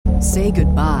Say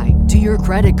goodbye to your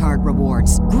credit card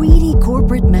rewards. Greedy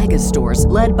corporate mega stores,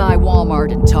 led by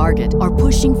Walmart and Target, are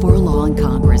pushing for a law in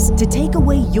Congress to take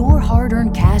away your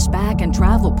hard-earned cash back and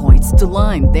travel points to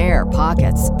line their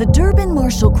pockets. The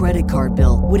Durbin-Marshall credit card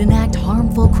bill would enact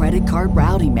harmful credit card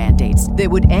routing mandates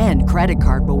that would end credit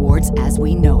card rewards as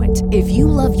we know it. If you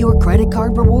love your credit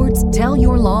card rewards, tell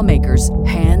your lawmakers,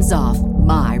 hands off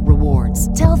my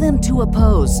rewards. Tell them to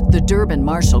oppose the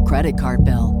Durbin-Marshall credit card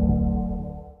bill.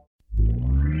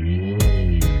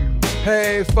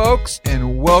 Hey folks,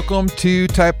 and welcome to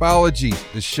Typology,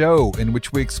 the show in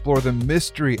which we explore the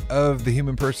mystery of the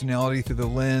human personality through the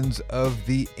lens of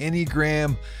the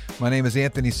Enneagram. My name is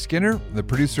Anthony Skinner, the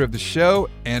producer of the show,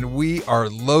 and we are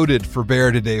loaded for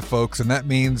bear today, folks, and that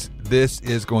means this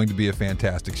is going to be a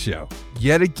fantastic show.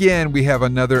 Yet again, we have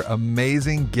another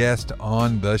amazing guest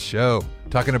on the show,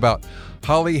 talking about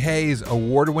Holly Hayes,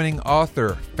 award-winning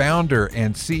author, founder,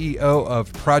 and CEO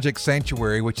of Project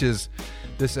Sanctuary, which is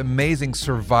this amazing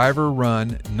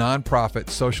survivor-run nonprofit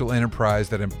social enterprise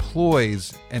that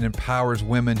employs and empowers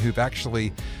women who've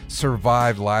actually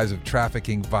survived lives of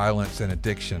trafficking, violence, and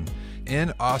addiction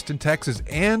in Austin, Texas.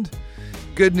 And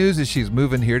good news is she's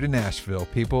moving here to Nashville.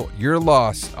 People, you're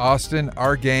lost. Austin,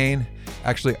 our gain.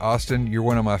 Actually, Austin, you're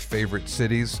one of my favorite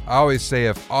cities. I always say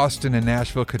if Austin and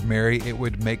Nashville could marry, it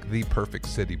would make the perfect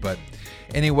city. But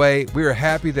anyway, we are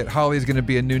happy that Holly's going to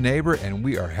be a new neighbor, and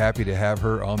we are happy to have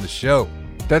her on the show.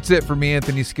 That's it for me,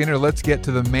 Anthony Skinner. Let's get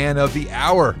to the man of the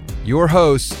hour, your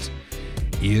host,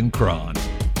 Ian Cron.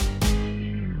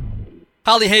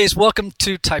 Holly Hayes, welcome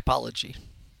to Typology.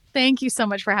 Thank you so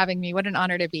much for having me. What an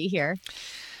honor to be here.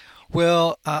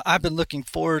 Well, I've been looking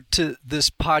forward to this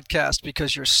podcast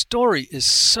because your story is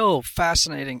so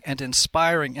fascinating and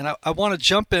inspiring. And I want to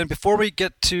jump in before we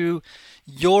get to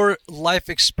your life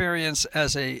experience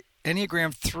as a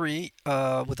Enneagram 3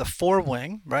 with a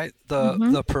 4-wing, right?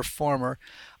 The performer.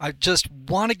 I just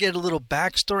want to get a little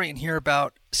backstory and hear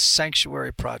about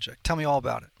Sanctuary Project. Tell me all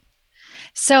about it.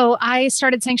 So I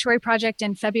started Sanctuary Project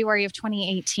in February of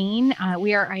 2018.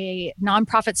 We are a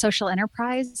nonprofit social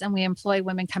enterprise, and we employ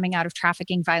women coming out of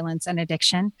trafficking, violence, and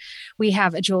addiction. We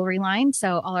have a jewelry line,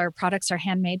 so all our products are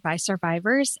handmade by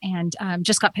survivors, and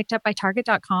just got picked up by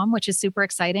Target.com, which is super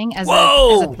exciting.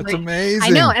 Whoa, that's amazing. I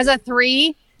know, as a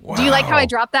 3. Wow. Do you like how I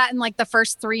dropped that in like the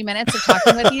first 3 minutes of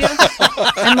talking with you?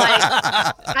 I'm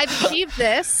like, I've achieved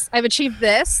this, I've achieved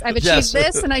this, I've achieved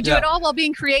this, and I do it all while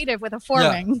being creative with a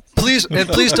 4-wing. Please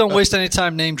don't waste any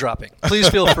time name dropping. Please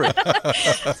feel free.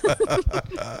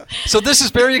 So this is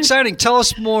very exciting. Tell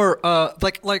us more.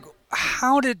 Like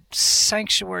how did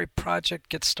Sanctuary Project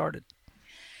get started?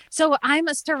 So I'm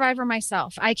a survivor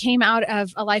myself. I came out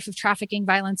of a life of trafficking,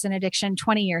 violence, and addiction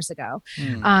 20 years ago.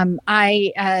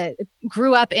 I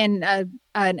grew up in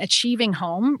an achieving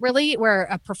home, really, where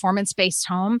a performance-based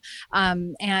home,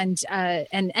 and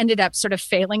ended up sort of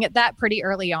failing at that pretty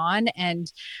early on,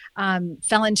 and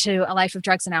fell into a life of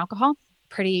drugs and alcohol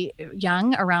pretty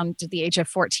young, around the age of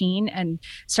 14, and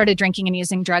started drinking and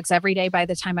using drugs every day by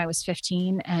the time I was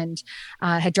 15, and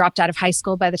had dropped out of high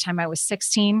school by the time I was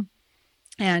 16.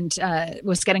 And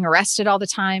was getting arrested all the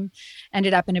time,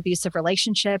 ended up in abusive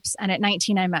relationships. And at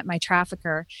 19, I met my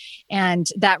trafficker. And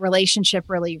that relationship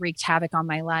really wreaked havoc on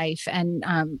my life. And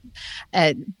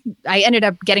I ended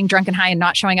up getting drunk and high and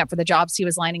not showing up for the jobs he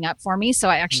was lining up for me. So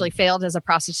I actually failed as a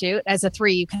prostitute. As a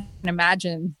 3, you can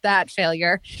imagine that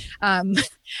failure.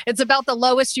 It's about the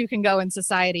lowest you can go in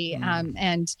society.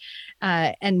 And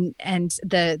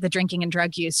the drinking and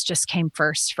drug use just came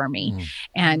first for me,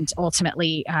 and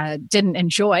ultimately didn't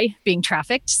enjoy being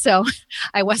trafficked. So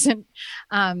I wasn't,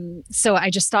 so I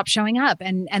just stopped showing up,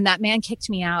 and that man kicked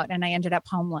me out, and I ended up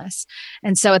homeless.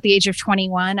 And so at the age of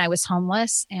 21, I was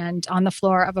homeless and on the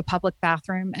floor of a public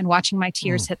bathroom and watching my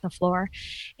tears hit the floor.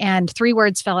 And 3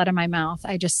 words fell out of my mouth.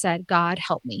 I just said, God,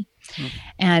 help me.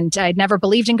 And I'd never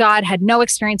believed in God, had no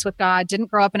experience with God,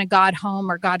 didn't grow up in a God home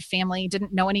or God family,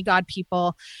 didn't know any God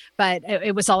people, but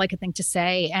it was all I could think to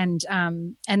say. And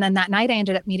then that night I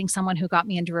ended up meeting someone who got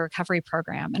me into a recovery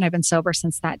program, and I've been sober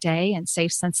since that day and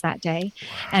safe since that day.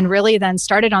 Wow. And really then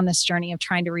started on this journey of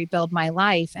trying to rebuild my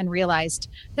life, and realized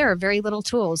there are very little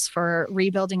tools for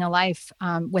rebuilding a life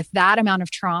with that amount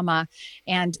of trauma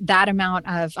and that amount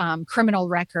of criminal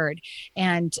record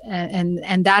and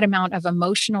that amount of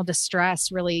emotional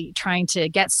distress, really trying to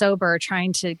get sober,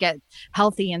 trying to get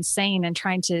healthy and sane, and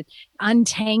trying to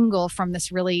untangle from this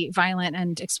really violent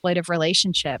and exploitive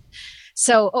relationship.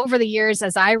 So over the years,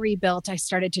 as I rebuilt, I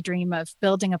started to dream of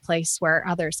building a place where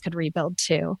others could rebuild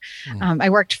too. I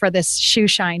worked for this shoe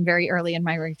shine very early in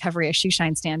my recovery, a shoe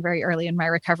shine stand very early in my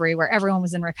recovery, where everyone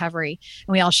was in recovery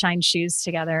and we all shined shoes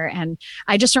together. And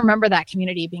I just remember that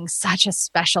community being such a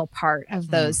special part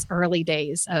of those early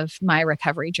days of my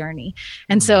recovery journey.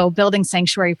 And so building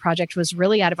Sanctuary Project was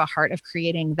really out of a heart of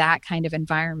creating that kind of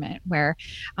environment where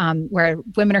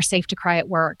women are safe to cry at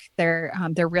work. They're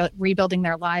rebuilding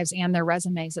their lives and their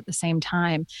resumes at the same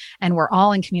time. And we're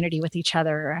all in community with each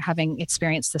other, having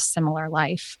experienced this similar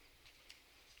life.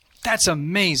 That's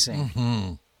amazing.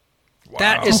 Wow.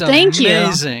 That is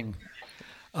amazing.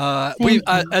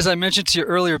 As I mentioned to you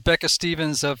earlier, Becca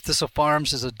Stevens of Thistle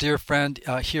Farms is a dear friend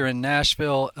here in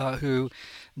Nashville who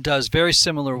does very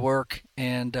similar work,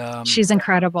 and she's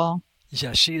incredible.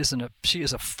 Yeah, she is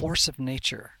a force of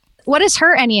nature. What is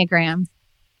her Enneagram?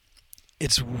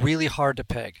 It's really hard to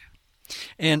peg,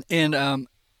 and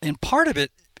part of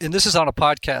it, and this is on a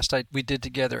podcast we did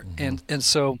together, and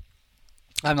so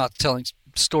I'm not telling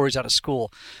stories out of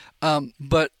school,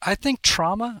 but I think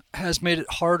trauma has made it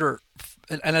harder,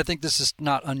 and I think this is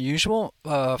not unusual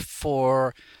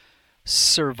for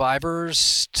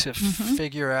survivors to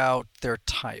figure out their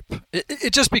type.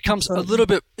 It just becomes a little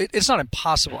bit, it's not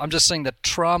impossible. I'm just saying that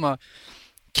trauma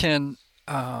can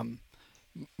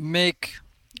make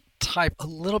type a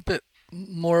little bit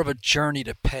more of a journey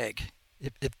to peg.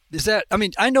 Is that, I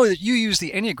mean, I know that you use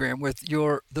the Enneagram with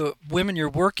the women you're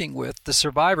working with, the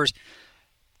survivors.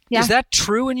 Yeah. Is that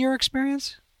true in your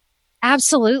experience?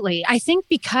 Absolutely. I think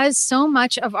because so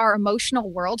much of our emotional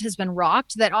world has been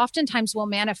rocked, that oftentimes will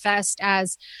manifest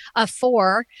as a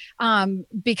 4,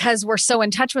 because we're so in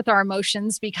touch with our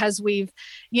emotions, because we've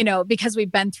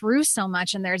been through so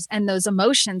much, and those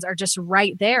emotions are just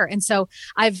right there. And so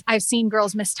I've seen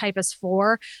girls mistype as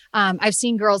 4. I've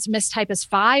seen girls mistype as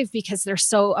 5 because they're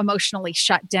so emotionally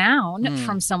shut down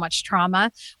from so much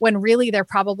trauma, when really they're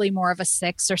probably more of a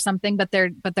 6 or something, but they're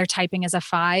typing as a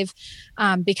 5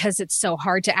 because it's so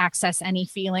hard to access any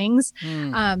feelings.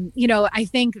 I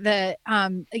think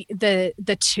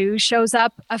the 2 shows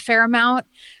up a fair amount.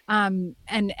 And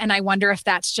I wonder if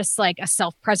that's just like a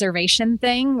self-preservation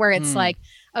thing where it's like,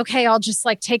 okay, I'll just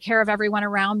like take care of everyone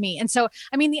around me. And so,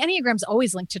 I mean, the Enneagram's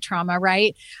always linked to trauma,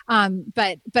 right?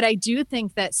 But I do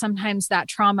think that sometimes that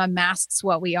trauma masks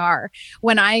what we are.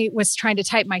 When I was trying to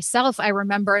type myself, I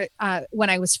remember when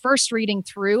I was first reading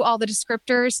through all the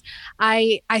descriptors,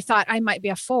 I thought I might be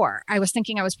a 4. I was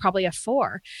thinking I was probably a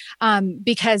 4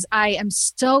 because I am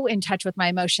so in touch with my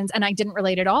emotions, and I didn't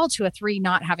relate at all to a 3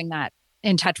 not having that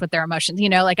in touch with their emotions.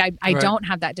 Like I right. don't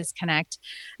have that disconnect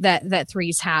that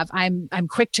 3s have. I'm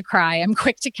quick to cry. I'm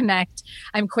quick to connect.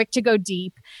 I'm quick to go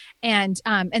deep. And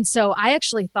so I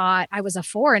actually thought I was a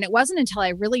 4. And it wasn't until I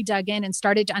really dug in and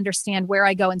started to understand where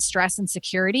I go in stress and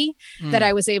security that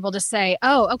I was able to say,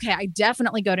 oh, okay, I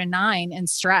definitely go to 9 in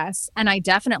stress, and I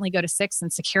definitely go to 6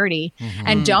 in security,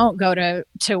 and don't go to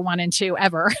 1 and 2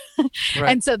 ever.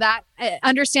 Right. And so that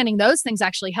understanding those things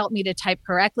actually helped me to type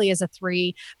correctly as a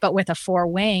 3, but with a 4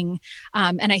 wing.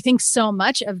 And I think so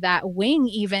much of that wing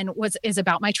even is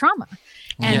about my trauma.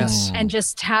 And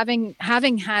just having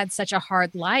had such a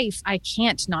hard life, I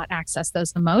can't not access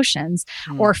those emotions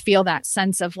or feel that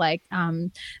sense of like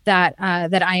that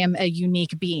I am a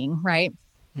unique being, right?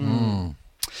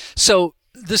 So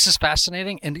this is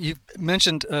fascinating, and you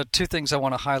mentioned 2 things I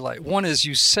want to highlight. One is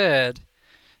you said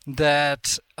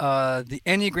that the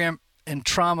Enneagram and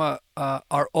trauma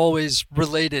are always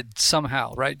related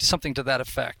somehow, right? Something to that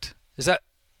effect. Is that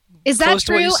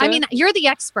true? I mean, you're the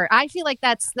expert. I feel like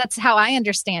that's how I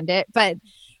understand it, but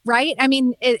right? I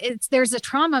mean, there's a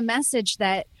trauma message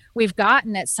that we've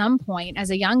gotten at some point as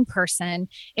a young person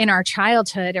in our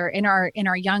childhood or in our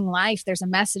young life. There's a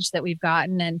message that we've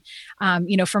gotten, and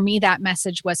for me, that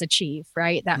message was achieve,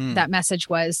 right? That message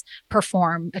was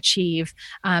perform, achieve,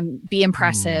 be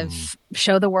impressive,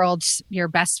 show the world your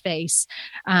best face,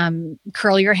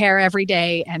 curl your hair every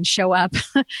day, and show up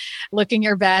looking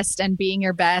your best and being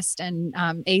your best, and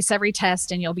ace every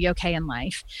test, and you'll be okay in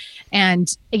life.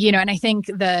 And and I think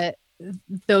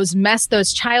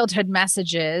those childhood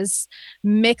messages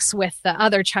mix with the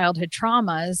other childhood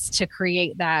traumas to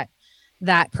create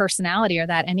that personality or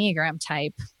that Enneagram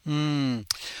type.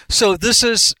 So this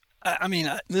is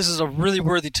a really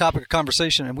worthy topic of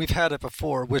conversation, and we've had it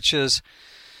before, which is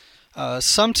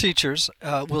some teachers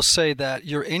will say that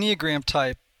your Enneagram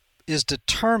type is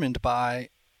determined by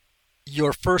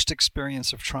your first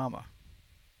experience of trauma.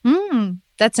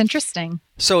 That's interesting.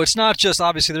 So it's not just,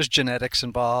 obviously there's genetics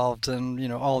involved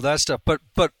and, all that stuff. But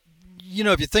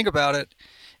if you think about it,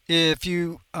 if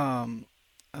you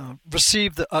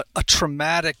received a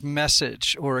traumatic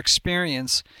message or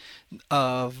experience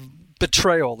of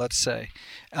betrayal, let's say,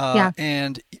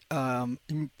 and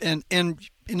in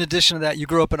addition to that, you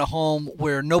grew up in a home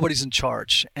where nobody's in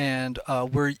charge, and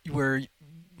where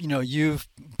you've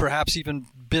perhaps even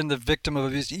been the victim of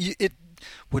abuse. It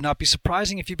would not be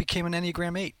surprising if you became an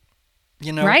Enneagram 8.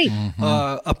 Right.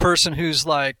 A person who's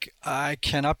like, I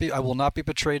will not be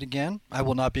betrayed again. I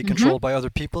will not be controlled by other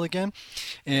people again.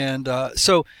 And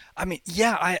so, I mean,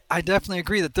 I definitely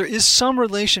agree that there is some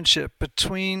relationship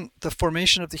between the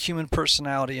formation of the human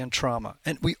personality and trauma.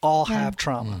 And we all have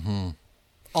trauma.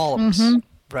 All of us,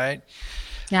 right?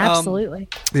 Yeah, absolutely.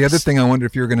 The other thing I wonder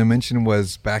if you were going to mention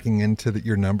was backing into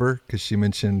your number, because she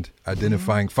mentioned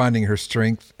identifying, finding her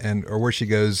strength or where she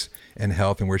goes in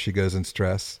health and where she goes in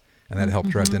stress. And that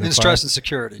helped her identify. And stress and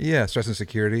security. Yeah, stress and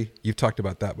security. You've talked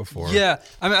about that before. Yeah,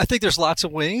 I mean, I think there's lots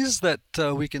of ways that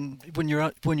we can, when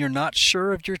you're not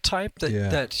sure of your type,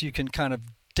 that you can kind of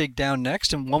dig down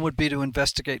next. And one would be to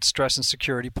investigate stress and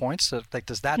security points. So, like,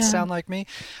 does that sound like me?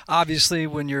 Obviously,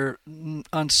 when you're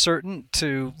uncertain,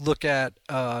 to look at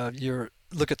the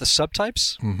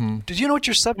subtypes. Did you know what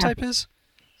your subtype is?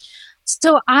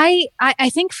 So I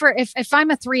think if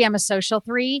I'm a 3, I'm a social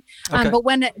 3. Okay.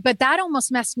 But that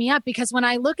almost messed me up, because when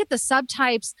I look at the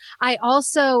subtypes, I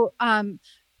also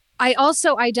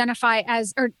identify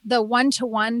as the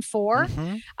 1-to-1 4,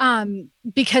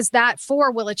 because that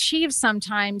 4 will achieve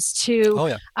sometimes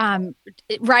to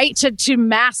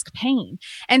mask pain.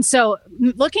 And so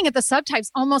looking at the subtypes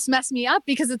almost messed me up,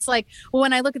 because it's like, well,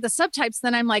 when I look at the subtypes,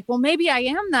 then I'm like, well, maybe I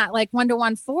am that like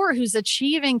 1-to-1 4 who's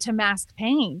achieving to mask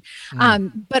pain.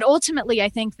 But ultimately, I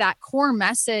think that core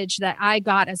message that I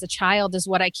got as a child is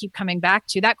what I keep coming back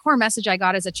to. That core message I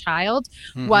got as a child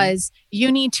was,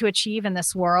 you need to achieve in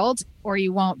this world, or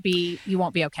you won't be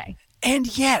okay.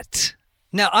 And yet,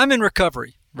 now I'm in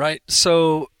recovery, right?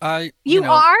 So you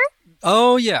are?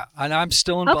 Oh yeah, and I'm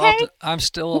still involved. Okay. I'm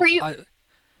still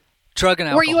drug and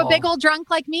alcohol. Were you a big old drunk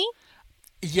like me?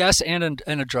 Yes, and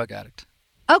a drug addict.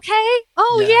 Okay.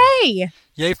 Oh, yay!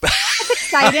 Yay! That's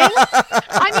exciting.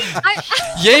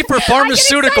 Yay for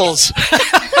pharmaceuticals.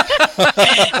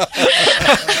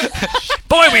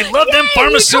 Boy, we love them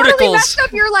pharmaceuticals. You totally messed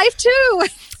up your life too.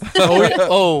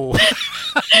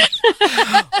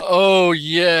 Oh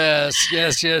yes.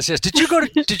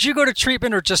 Did you go to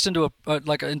treatment, or just into a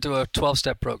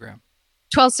 12-step program?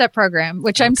 12-step program,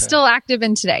 which I'm still active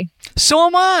in today. So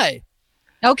am I.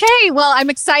 Okay, well, I'm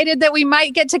excited that we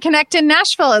might get to connect in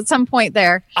Nashville at some point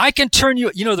there. I can turn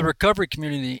you. The recovery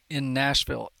community in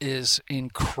Nashville is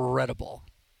incredible.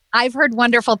 I've heard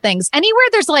wonderful things. Anywhere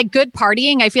there's like good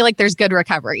partying, I feel like there's good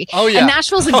recovery. Oh yeah, and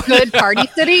Nashville's a good party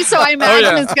city, so I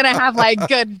imagine it's going to have like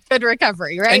good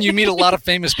recovery, right? And you meet a lot of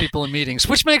famous people in meetings,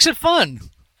 which makes it fun.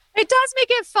 It does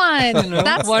make it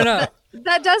fun. Why not?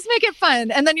 That does make it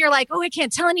fun. And then you're like, oh, I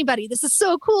can't tell anybody. This is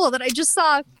so cool that I just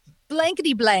saw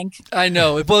blankety blank. I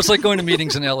know. Well, it's like going to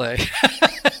meetings in LA.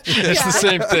 It's the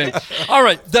same thing. All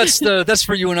right. That's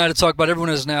for you and I to talk about. Everyone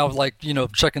is now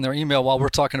checking their email while we're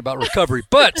talking about recovery.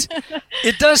 But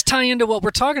it does tie into what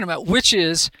we're talking about, which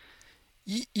is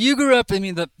you grew up. I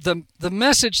mean, the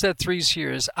message that 3s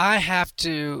hear is, I have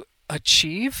to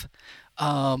achieve.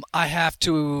 I have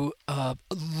to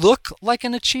look like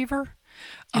an achiever.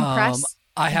 Impress.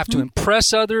 I have to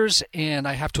impress others, and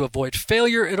I have to avoid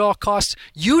failure at all costs.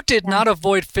 You did not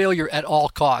avoid failure at all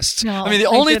costs. No, I mean, the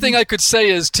only thing I could say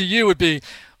is to you would be,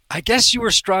 I guess you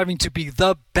were striving to be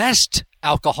the best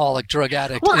alcoholic drug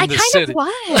addict in the city.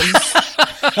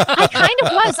 I kind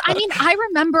of was. I mean, I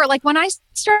remember like when I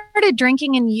started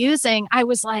drinking and using, I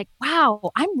was like,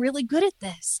 wow, I'm really good at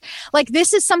this. Like,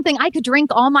 this is something I could drink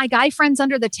all my guy friends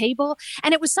under the table.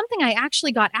 And it was something I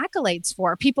actually got accolades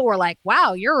for. People were like,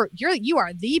 wow, you are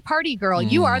the party girl.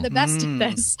 You are the best at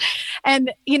this.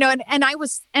 And, and I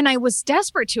was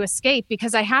desperate to escape,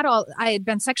 because I had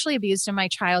been sexually abused in my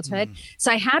childhood.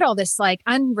 So I had all this like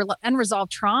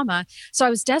unresolved trauma. So I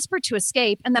was desperate to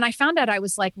escape. And then I found out I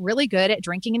was like really good at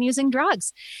drinking and using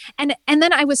drugs. And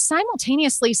then I was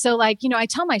simultaneously, so like, I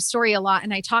tell my story a lot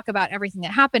and I talk about everything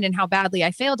that happened and how badly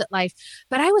I failed at life,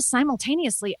 but I was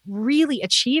simultaneously really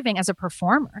achieving as a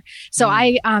performer. So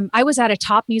I was at a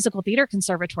top musical theater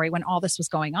conservatory when all this was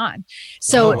going on.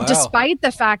 So despite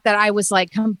the fact that I was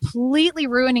like completely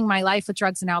ruining my life with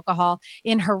drugs and alcohol,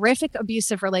 in horrific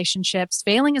abusive relationships,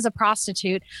 failing as a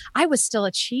prostitute, I was still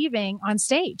achieving on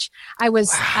stage. I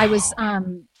was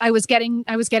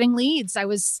getting leads. I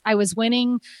was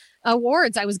winning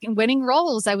awards. I was winning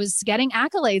roles. I was getting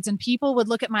accolades, and people would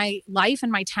look at my life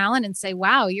and my talent and say,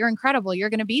 wow, you're incredible. You're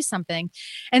going to be something.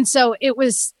 And so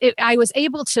I was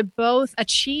able to both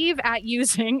achieve at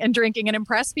using and drinking and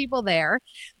impress people there,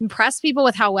 impress people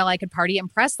with how well I could party,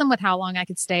 impress them with how long I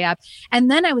could stay up.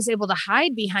 And then I was able to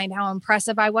hide behind how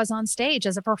impressive I was on stage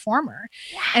as a performer.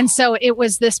 Wow. And so it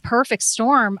was this perfect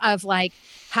storm of like,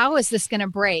 how is this going to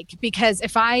break? Because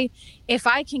if I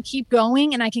can keep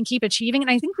going and I can keep achieving,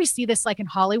 and I think we see this like in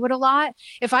Hollywood a lot,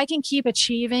 if I can keep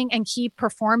achieving and keep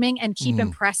performing and keep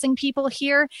impressing people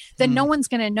here, then no one's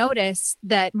going to notice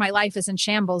that my life is in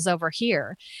shambles over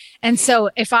here. And so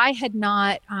if I had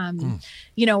not,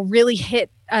 really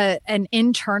hit an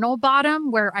internal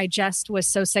bottom where I just was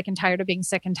so sick and tired of being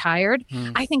sick and tired,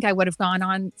 I think I would have gone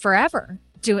on forever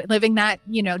living that,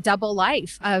 double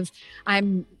life of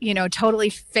I'm,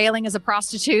 totally failing as a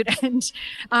prostitute and,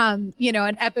 and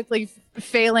epically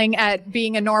failing at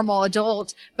being a normal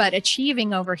adult, but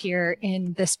achieving over here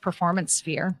in this performance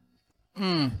sphere.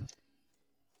 And,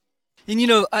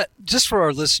 just for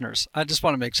our listeners, I just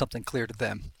want to make something clear to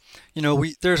them.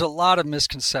 There's a lot of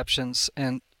misconceptions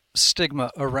and stigma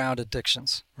around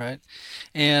addictions, right?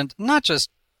 And not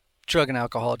just drug and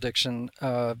alcohol addiction,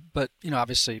 but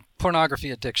obviously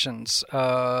pornography addictions,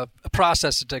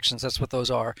 process addictions. That's what those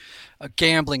are.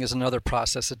 Gambling is another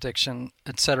process addiction,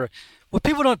 etc. What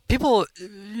this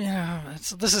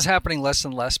is happening less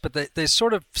and less, but they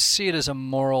sort of see it as a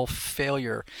moral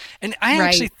failure. And I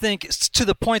actually think it's to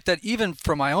the point that even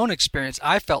from my own experience,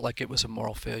 I felt like it was a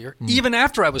moral failure, even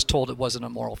after I was told it wasn't a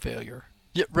moral failure,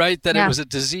 right? That it was a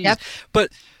disease. Yep. But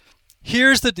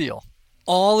here's the deal.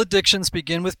 All addictions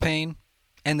begin with pain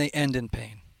and they end in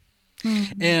pain.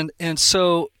 And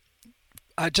so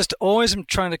I just always am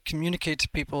trying to communicate to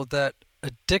people that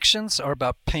addictions are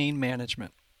about pain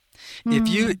management.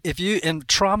 If you and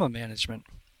trauma management,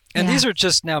 and these are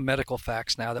just now medical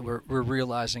facts now that we're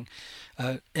realizing.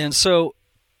 And so,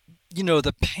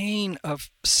 the pain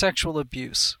of sexual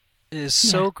abuse is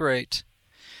so great.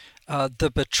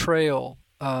 The betrayal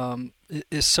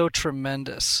is so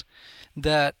tremendous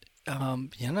that,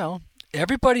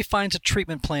 everybody finds a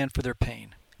treatment plan for their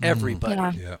pain. Everybody,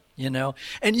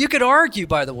 and you could argue,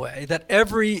 by the way, that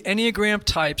every Enneagram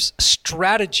type's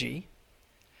strategy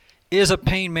is a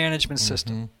pain management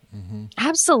system.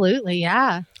 Absolutely.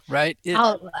 Yeah. Right.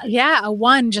 I'll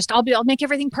make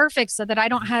everything perfect so that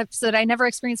I never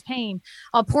experience pain.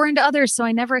 I'll pour into others so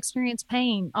I never experience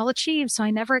pain. I'll achieve so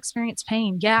I never experience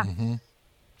pain. Yeah.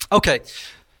 Okay.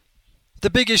 The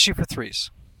big issue for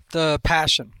threes, the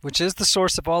passion, which is the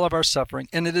source of all of our suffering.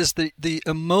 And it is the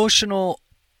emotional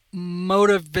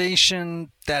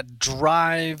motivation that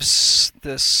drives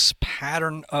this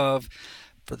pattern of,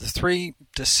 for the three,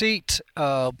 deceit,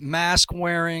 mask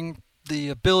wearing, the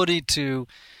ability to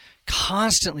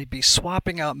constantly be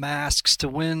swapping out masks to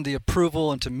win the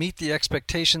approval and to meet the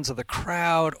expectations of the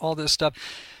crowd, all this stuff.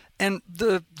 And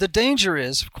the danger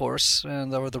is, of course,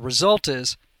 or the result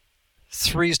is,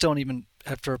 threes don't even,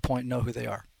 after a point, know who they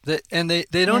are. They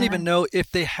don't even know if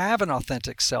they have an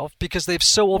authentic self because they've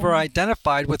so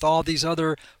over-identified with all these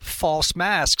other false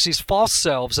masks, these false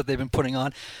selves that they've been putting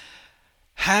on.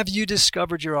 Have you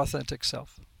discovered your authentic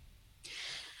self?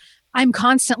 I'm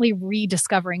constantly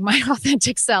rediscovering my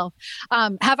authentic self.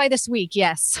 Have I this week?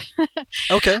 Yes.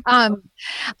 Okay.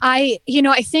 I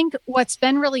think what's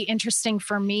been really interesting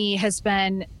for me has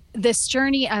been this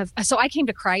journey so I came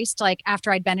to Christ like after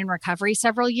I'd been in recovery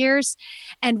several years.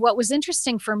 And what was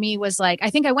interesting for me was like, I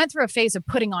think I went through a phase of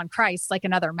putting on Christ like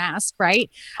another mask, right?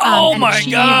 Oh my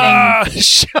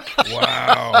gosh.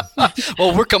 Wow.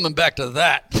 Well, we're coming back to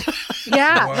that.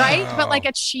 Yeah. Wow. Right. But like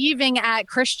achieving at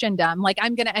Christendom, like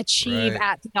I'm going to achieve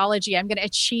at theology. I'm going to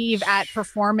achieve at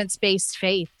performance-based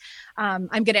faith. I'm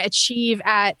going to achieve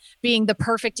at being the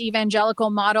perfect evangelical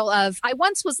model of I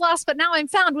once was lost, but now I'm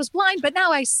found, was blind, but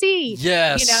now I see.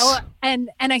 Yes.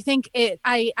 And I think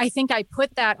I think I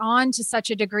put that on to such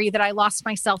a degree that I lost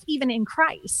myself even in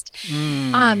Christ.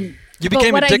 You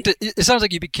became addicted. It sounds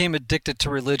like you became addicted to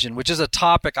religion, which is a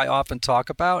topic I often talk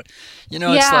about.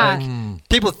 It's like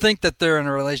people think that they're in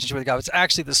a relationship with God. It's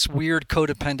actually this weird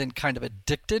codependent kind of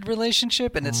addicted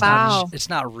relationship, and it's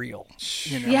not real.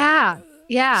 Yeah.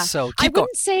 Yeah. So I keep going.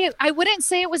 wouldn't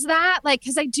say it was that, like,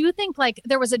 because I do think like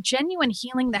there was a genuine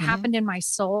healing that happened in my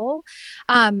soul.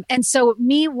 And so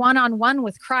me one-on-one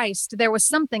with Christ, there was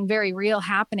something very real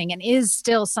happening, and is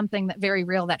still something that very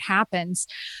real that happens.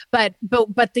 But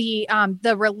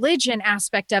the religion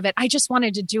aspect of it, I just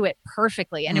wanted to do it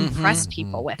perfectly and impress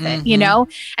people with it, you know,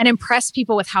 and impress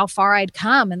people with how far I'd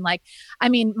come. And like, I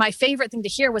mean, my favorite thing to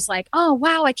hear was like, oh,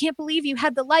 wow, I can't believe you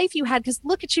had the life you had, because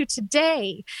look at you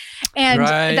today. And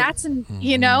that's,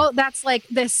 you know, that's like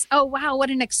this, oh, wow, what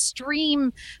an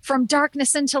extreme from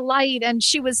darkness into light. And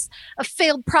she was a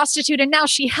failed prostitute and now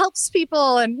she helps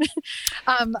people. And,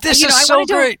 this you know, is I so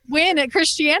wanted great. to win at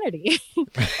Christianity.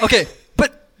 Okay.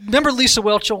 But remember Lisa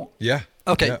Welchel? Yeah.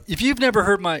 Okay. Yeah. If you've never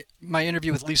heard my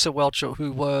interview with Lisa Welchel,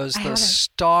 who was the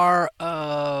star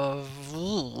of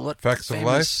Facts of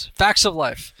Life? Facts of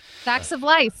Life. Facts of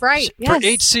Life, right? For Yes.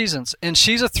 8 seasons, and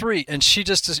she's a 3, and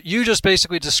you just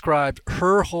basically described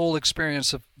her whole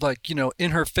experience of, like, you know, in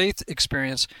her faith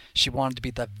experience, she wanted to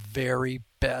be the very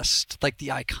best, like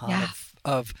the icon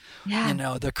of you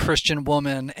know, the Christian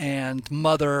woman and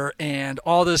mother and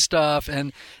all this stuff,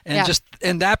 and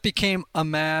that became a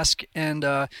mask, and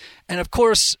of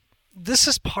course this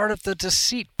is part of the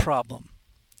deceit problem,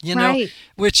 you know,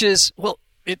 which is, well,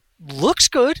 it looks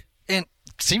good and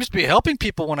seems to be helping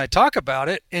people when I talk about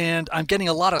it, and I'm getting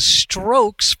a lot of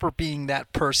strokes for being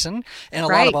that person and a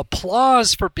lot of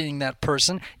applause for being that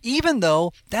person, even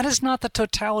though that is not the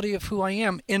totality of who I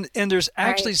am. And there's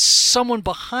actually someone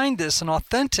behind this, an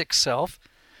authentic self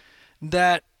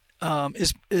that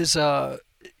is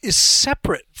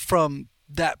separate from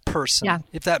that person,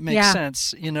 if that makes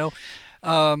sense, you know.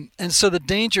 And so the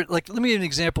danger, like, let me give you an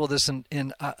example of this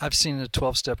in I've seen in a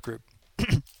 12-step group.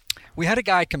 We had a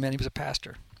guy come in. He was a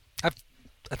pastor. I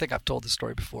think I've told this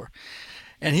story before.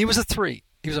 And he was a 3.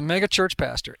 He was a mega church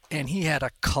pastor, and he had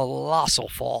a colossal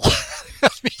fall.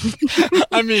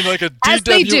 I mean, like a DW. As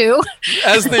they do.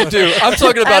 As they do. I'm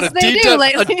talking about a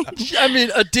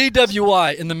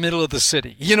DWI in the middle of the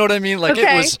city. You know what I mean? Like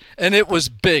it was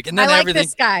big. And then I like everything.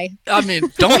 This guy. I mean,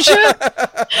 don't you?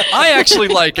 I actually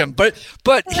like him, but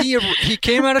he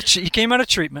came out of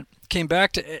treatment, came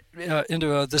back to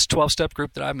into this 12-step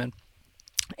group that I'm in,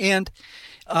 and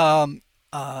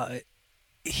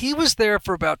he was there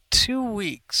for about 2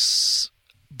 weeks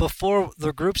before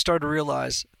the group started to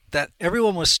realize that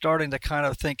everyone was starting to kind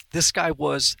of think this guy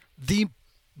was the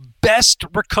best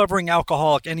recovering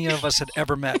alcoholic any of us had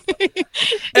ever met.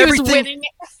 He was winning.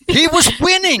 He was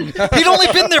winning. He'd only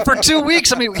been there for 2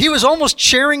 weeks. I mean, he was almost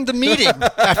chairing the meeting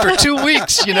after 2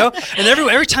 weeks, you know? And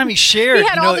every time he shared, he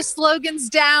had all the slogans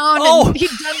down, and he'd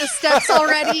done the steps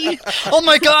already. Oh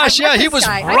my gosh, yeah, he was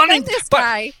running. This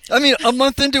guy. I mean, a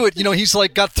month into it, you know, he's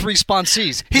like got 3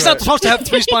 sponsees. He's not supposed to have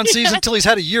 3 sponsees until he's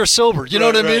had a year sober. You know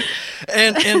what I mean?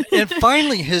 And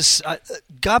finally, his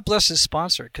God bless his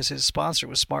sponsor, because his sponsor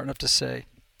was smart enough to say,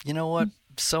 you know what,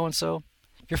 so and so,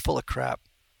 you're full of crap.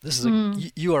 This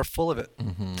is you are full of it.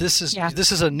 Mm-hmm. This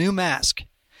is a new mask,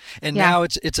 and now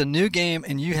it's a new game,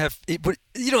 and you have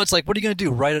you know, it's like, what are you going to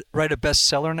do? Write a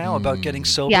bestseller now about getting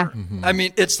sober? Yeah. Mm-hmm. I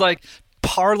mean, it's like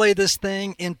parlay this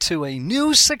thing into a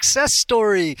new success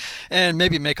story, and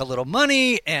maybe make a little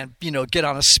money, and, you know, get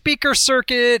on a speaker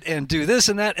circuit and do this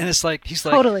and that. And it's like, he's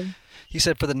like, totally. He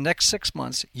said, for the next 6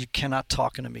 months, you cannot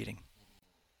talk in a meeting.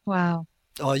 Wow.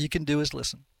 All you can do is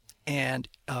listen. And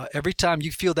every time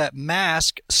you feel that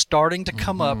mask starting to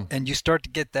come up, and you start to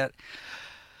get that,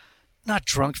 not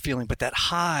drunk feeling, but that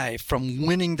high from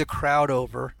winning the crowd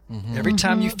over, every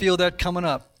time you feel that coming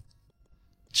up,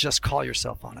 just call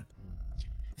yourself on it.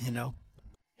 You know?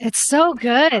 It's so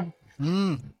good.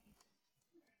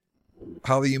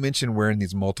 Holly, you mentioned wearing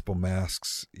these multiple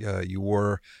masks. You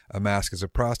wore a mask as a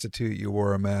prostitute. You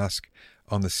wore a mask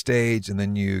on the stage, and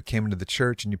then you came into the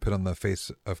church and you put on the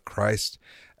face of Christ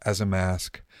as a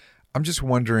mask. I'm just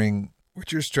wondering,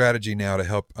 what's your strategy now to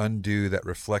help undo that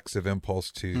reflexive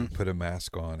impulse to put a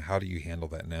mask on? How do you handle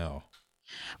that now?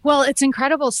 Well, it's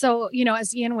incredible. So, you know,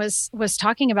 as Ian was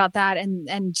talking about that,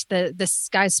 and this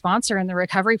guy's sponsor in the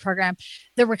recovery program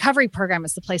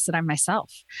is the place that I'm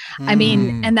myself. I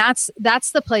mean, and that's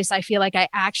the place I feel like I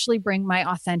actually bring my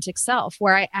authentic self,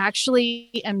 where I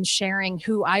actually am sharing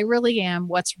who I really am,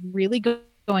 what's really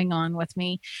going on with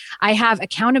me. I have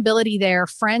accountability there,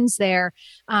 friends there,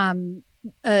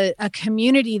 a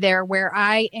community there where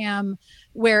I am,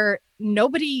 where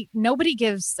nobody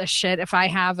gives a shit if I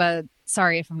have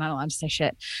sorry if I'm not allowed to say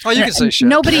shit. Oh, you can say shit.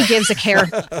 Nobody gives a care.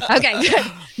 Okay, good.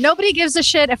 Nobody gives a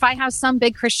shit if I have some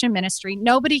big Christian ministry.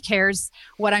 Nobody cares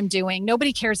what I'm doing.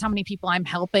 Nobody cares how many people I'm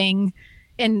helping.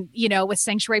 And, you know, with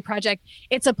Sanctuary Project,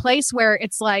 it's a place where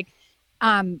it's like,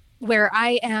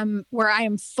 I am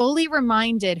fully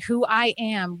reminded who I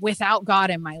am without God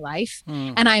in my life.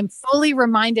 And I'm fully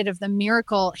reminded of the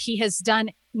miracle he has done,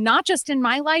 not just in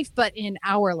my life, but in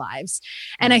our lives.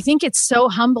 And I think it's so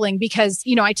humbling because,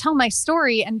 I tell my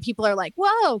story and people are like,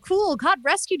 whoa, cool. God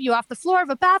rescued you off the floor of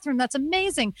a bathroom. That's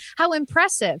amazing. How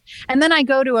impressive. And then I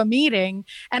go to a meeting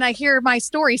and I hear my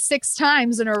story 6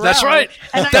 times in a row. That's right.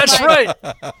 And That's right.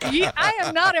 I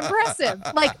am not impressive.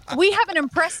 Like, we have an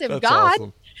impressive That's God.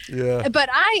 awesome. Yeah. But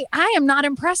I am not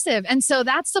impressive. And so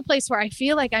that's the place where I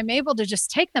feel like I'm able to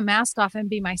just take the mask off and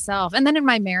be myself. And then in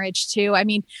my marriage too, I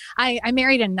mean, I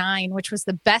married a 9, which was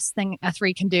the best thing a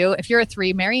 3 can do. If you're a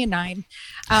 3, marry a 9.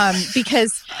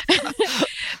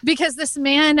 Because this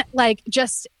man, like,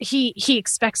 just, he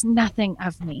expects nothing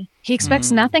of me. He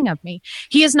expects nothing of me.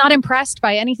 He is not impressed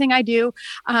by anything I do.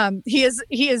 He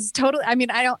is totally, I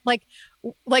mean, I don't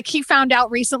like he found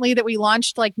out recently that we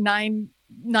launched like 9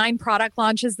 product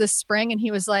launches this spring. And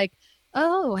he was like,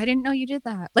 oh, I didn't know you did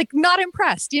that. Like, not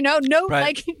impressed, no,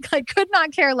 right. like could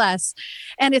not care less.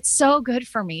 And it's so good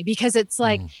for me because it's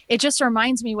like, it just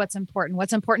reminds me what's important.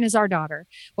 What's important is our daughter.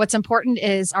 What's important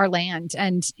is our land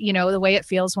and, the way it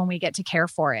feels when we get to care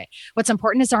for it. What's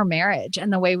important is our marriage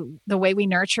and the way we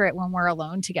nurture it when we're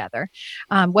alone together.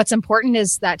 What's important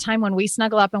is that time when we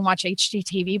snuggle up and watch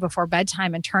HGTV before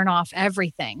bedtime and turn off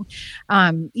everything.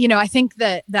 I think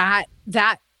that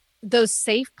those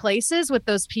safe places with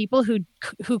those people who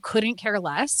couldn't care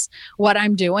less what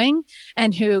I'm doing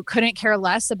and who couldn't care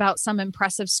less about some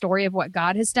impressive story of what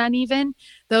God has done, even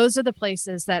those are the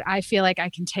places that I feel like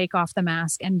I can take off the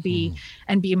mask and be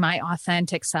my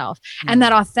authentic self. And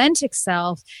that authentic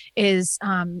self is,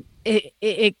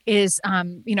 it is,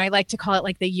 I like to call it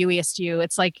like the youiest you.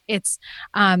 It's like, it's,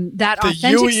 that the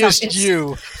authentic self youiest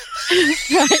you.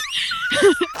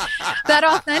 That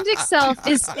authentic self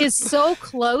is so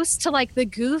close to like the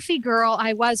goofy girl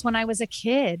I was when I was a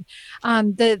kid.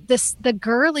 The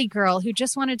girly girl who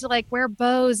just wanted to like wear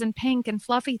bows and pink and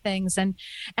fluffy things and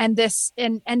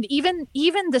even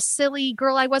the silly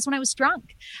girl I was when I was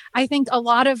drunk. I think a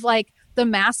lot of like the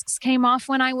masks came off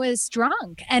when I was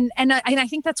drunk. And I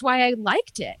think that's why I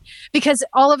liked it, because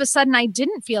all of a sudden I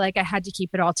didn't feel like I had to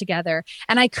keep it all together.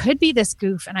 And I could be this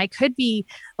goof and I could be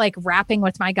like rapping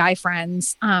with my guy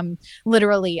friends.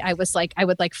 Literally, I would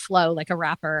like flow like a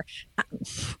rapper.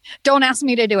 Don't ask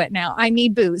me to do it now. I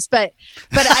need booze, but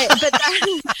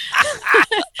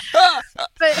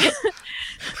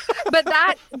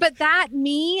that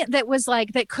me that was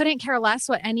like, that couldn't care less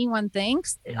what anyone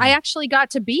thinks. I actually got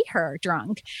to be her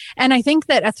drunk. And I think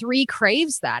that a 3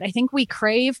 craves that. I think we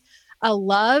crave a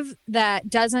love that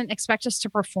doesn't expect us to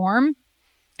perform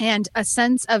and a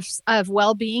sense of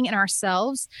well-being in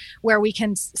ourselves where we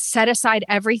can set aside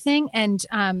everything and,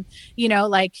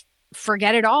 like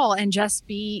forget it all and just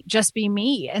be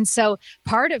me. And so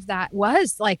part of that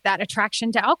was like that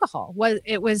attraction to alcohol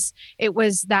it was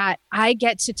that I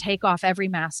get to take off every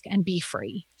mask and be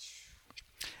free.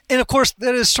 And of course,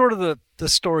 that is sort of the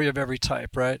story of every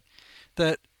type, right?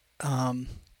 That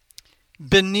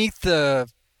beneath the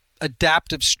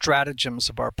adaptive stratagems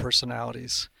of our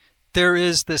personalities, there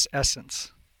is this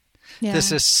essence,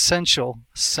 this essential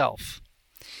self.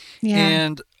 Yeah.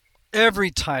 And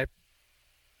every type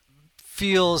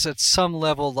feels at some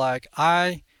level like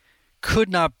I could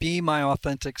not be my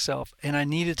authentic self and I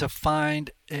needed to find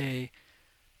a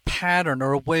pattern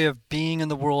or a way of being in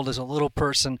the world as a little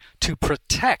person to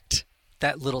protect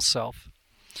that little self.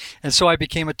 And so I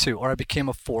became a 2 or I became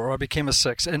a 4 or I became a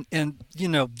 6. And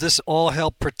this all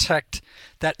helped protect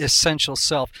that essential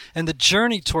self. And the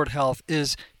journey toward health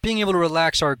is being able to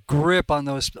relax our grip on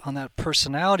that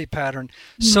personality pattern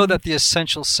so that the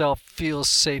essential self feels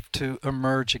safe to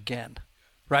emerge again.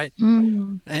 Right?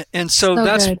 And so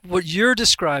that's good. What you're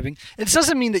describing. It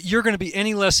doesn't mean that you're going to be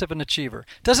any less of an achiever.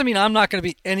 It doesn't mean I'm not going to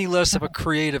be any less of a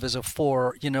creative as a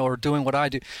 4, or doing what I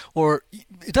do. Or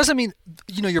it doesn't mean,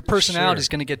 your personality is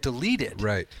going to get deleted.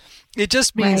 Right. It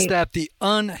just means that the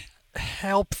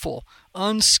unhelpful,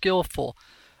 unskillful,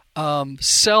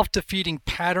 self-defeating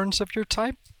patterns of your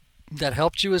type that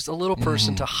helped you as a little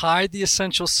person to hide the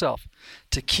essential self,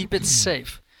 to keep it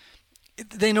safe,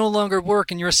 they no longer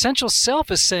work. And your essential self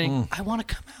is saying, I want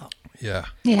to come out. Yeah.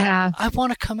 I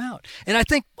want to come out. And I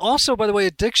think also, by the way,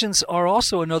 addictions are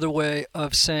also another way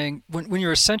of saying, when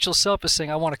your essential self is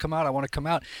saying, I want to come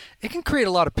out, it can create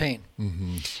a lot of pain.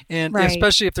 And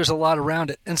especially if there's a lot around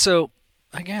it. And so,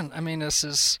 again, I mean,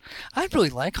 I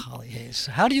really like Holly Hayes.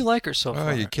 How do you like her so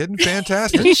far? Oh, you kidding?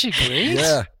 Fantastic. Isn't she great?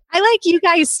 Yeah. I like you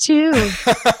guys too.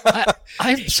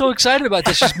 I'm so excited about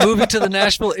this. She's moving to the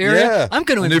Nashville area. Yeah, I'm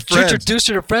going to introduce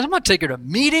her to friends. I'm going to take her to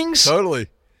meetings. Totally.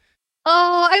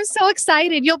 Oh, I'm so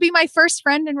excited. You'll be my first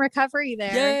friend in recovery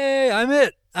there. Yay, I'm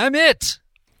it.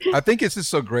 I think it's just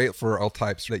so great for all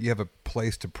types that you have a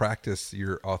place to practice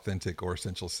your authentic or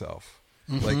essential self.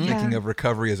 Like thinking of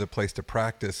recovery as a place to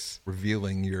practice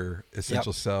revealing your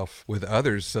essential self with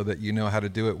others so that you know how to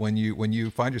do it when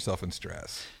you find yourself in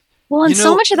stress. Well, and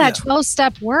so much of that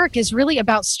 12-step work is really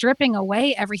about stripping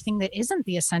away everything that isn't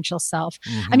the essential self.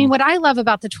 I mean, what I love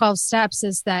about the 12 steps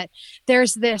is that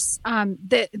there's this, I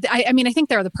think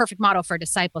they're the perfect model for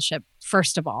discipleship,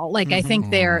 first of all. Like, I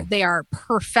think they are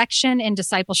perfection in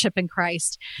discipleship in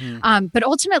Christ. But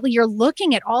ultimately, you're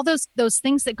looking at all those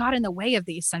things that got in the way of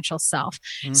the essential self.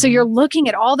 So you're looking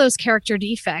at all those character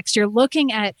defects. You're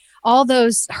looking at all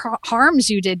those harms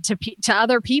you did to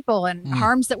other people and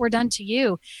harms that were done to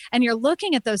you. And you're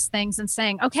looking at those things and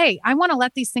saying, okay, I want to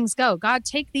let these things go. God,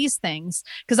 take these things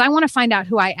because I want to find out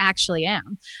who I actually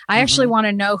am. I actually want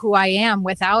to know who I am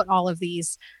without all of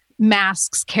these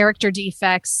masks, character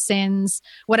defects, sins,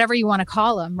 whatever you want to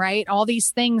call them, right? All these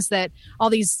things all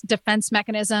these defense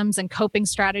mechanisms and coping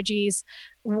strategies.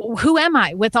 Who am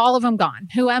I with all of them gone?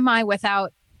 Who am I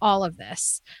without all of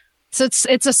this? So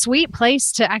it's a sweet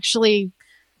place to actually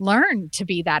learn to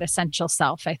be that essential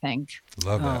self, I think.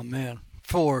 Love that. Oh, man,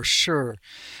 for sure.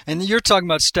 And you're talking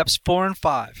about steps 4 and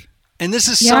 5. And this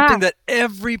is something that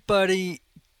everybody,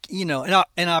 and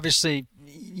obviously,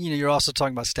 you're also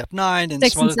talking about step 9 and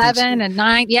 6 some and other 7 things. and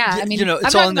 9. Yeah. I mean, it's I'm all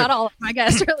talking in there. about all of them, I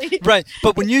guess, really. Right.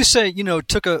 But when you say,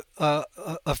 took a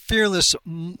fearless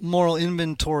moral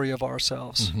inventory of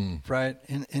ourselves, right,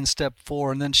 in step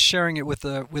 4, and then sharing it with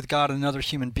God and another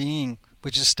human being,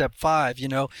 which is step 5,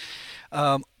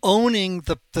 owning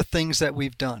the things that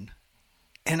we've done.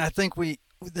 And I think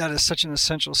that is such an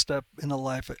essential step in the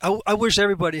life. I wish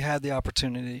everybody had the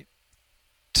opportunity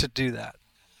to do that.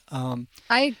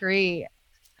 I agree.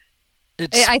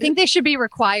 I think they should be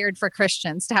required for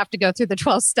Christians to have to go through the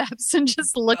 12 steps and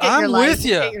just look at your life and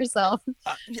look at yourself.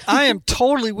 I am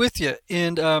totally with you.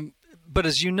 And but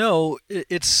as you know,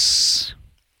 it's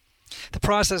the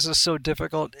process is so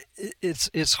difficult.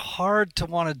 It's hard to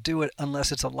want to do it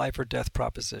unless it's a life or death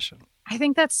proposition. I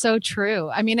think that's so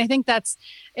true. I mean, I think that's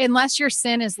unless your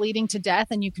sin is leading to death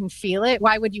and you can feel it,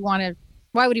 why would you want to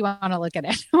look at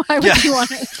it? Why would you want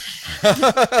to?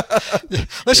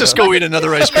 Let's just go eat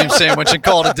another ice cream sandwich and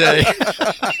call it a day.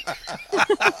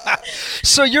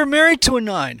 So you're married to a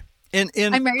 9.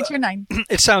 I'm married to a 9.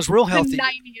 It sounds real healthy. The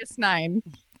 90th 9.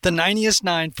 The 90th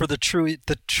 9 for the youiest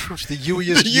The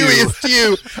youiest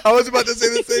you. I was about to say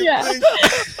the same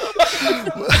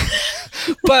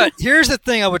thing. But here's the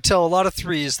thing I would tell a lot of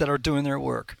 3s that are doing their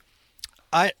work.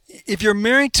 If you're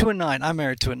married to a 9, I'm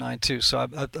married to a 9 too, so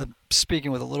I'm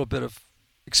speaking with a little bit of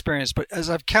experience. But as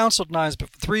I've counseled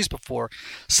 3s before,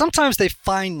 sometimes they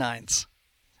find 9s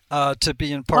to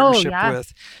be in partnership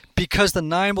with because the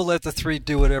 9 will let the 3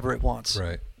 do whatever it wants.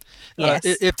 Right. Yes.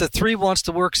 If the 3 wants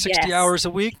to work 60 hours a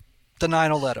week, the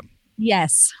 9 will let him.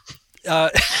 Yes.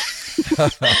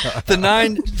 The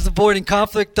 9 is avoiding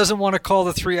conflict, doesn't want to call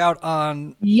the 3 out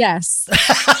on. Yes.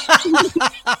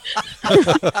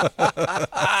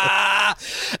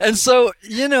 And so,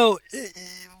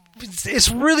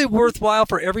 it's really worthwhile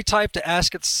for every type to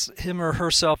ask him or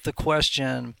herself the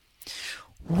question,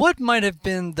 what might have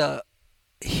been the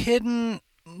hidden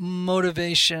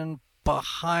motivation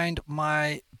behind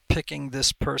my picking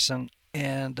this person,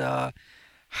 and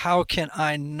how can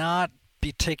I not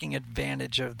be taking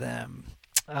advantage of them?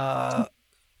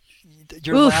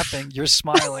 You're laughing, you're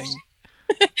smiling.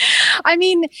 I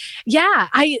mean, yeah,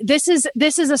 this is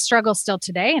a struggle still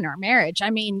today in our marriage. I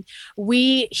mean,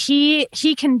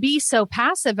 he can be so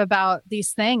passive about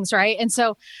these things, right? And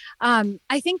so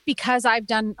I think because I've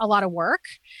done a lot of work,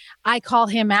 I call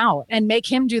him out and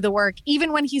make him do the work,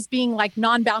 even when he's being like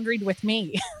non-boundaried with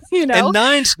me, And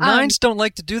nines don't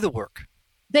like to do the work.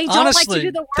 They don't like to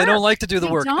do the work. They don't like to do the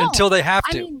work until they have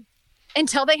to. I mean,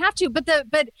 until they have to. But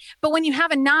when you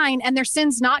have a 9 and their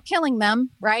sin's not killing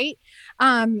them, right?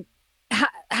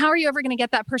 How are you ever going to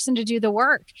get that person to do the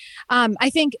work? I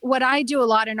think what I do a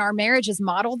lot in our marriage is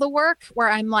model the work, where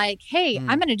I'm like, hey,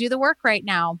 I'm going to do the work right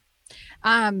now.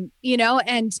 And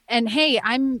hey,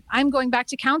 I'm going back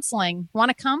to counseling. Want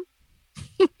to come?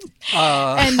 And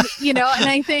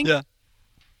I think,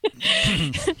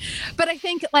 but I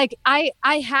think like I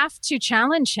have to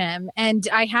challenge him and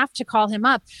I have to call him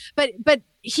up, but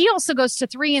he also goes to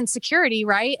 3 in security,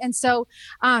 right? And so,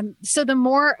 so the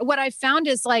more, what I've found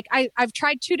is like, I've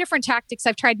tried 2 different tactics.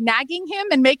 I've tried nagging him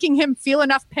and making him feel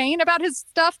enough pain about his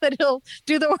stuff that he'll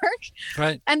do the work.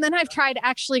 Right. And then I've tried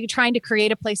actually trying to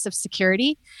create a place of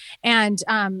security and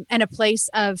a place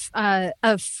of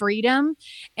freedom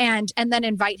and then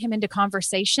invite him into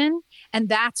conversation. And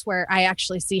that's where I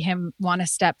actually see him want to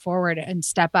step forward and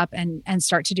step up and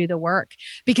start to do the work,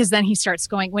 because then he starts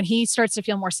going, when he starts to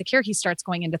feel more secure, he starts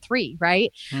going into 3,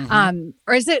 right? Mm-hmm.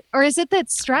 Or is it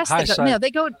that stress?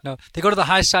 They go to the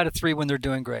high side of 3 when they're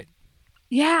doing great.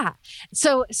 Yeah.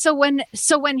 So when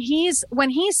he's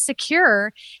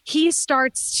secure, he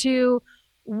starts to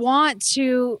want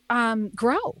to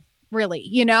grow. Really,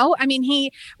 I mean,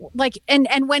 he like,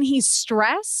 and when he's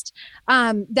stressed,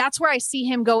 that's where I see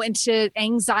him go into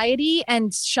anxiety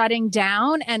and shutting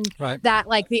down and that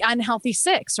like the unhealthy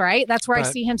 6, right? That's where I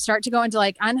see him start to go into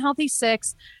like unhealthy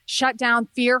 6, shut down,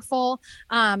 fearful,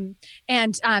 and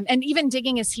even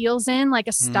digging his heels in, like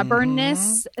a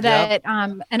stubbornness that,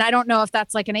 and I don't know if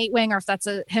that's like an 8-wing or if that's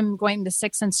him going to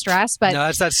 6 in stress, but no,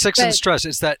 it's that 6 in stress.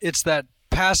 It's that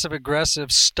passive aggressive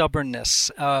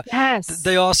stubbornness. Yes.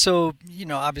 They also,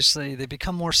 obviously they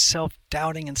become more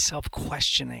self-doubting and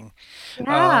self-questioning.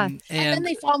 Yeah. And then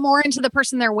they fall more into the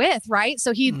person they're with, right?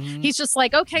 So he's just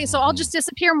like, okay, so I'll just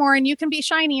disappear more and you can be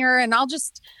shinier and I'll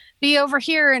just be over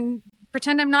here and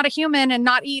pretend I'm not a human and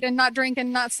not eat and not drink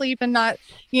and not sleep and not,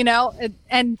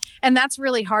 and that's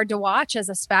really hard to watch as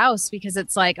a spouse, because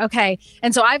it's like, okay.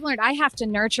 And so I've learned I have to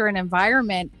nurture an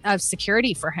environment of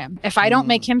security for him. If I don't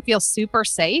make him feel super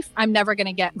safe, I'm never going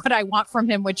to get what I want from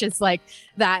him, which is like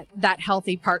that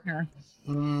healthy partner.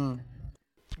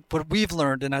 What we've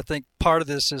learned, and I think part of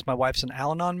this is my wife's an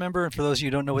Al-Anon member. And for those of you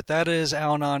who don't know what that is,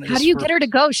 Al-Anon is How do you get her to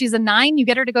go? She's a 9. You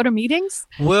get her to go to meetings?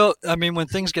 Well, I mean, when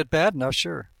things get bad enough,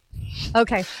 sure.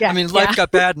 Okay. Yeah. I mean, life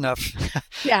got bad enough.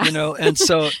 Yeah. And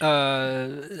so,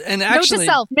 and actually, note to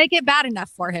self, make it bad enough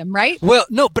for him, right? Well,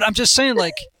 no, but I'm just saying,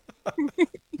 like,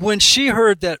 when she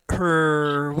heard that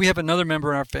we have another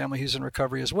member in our family who's in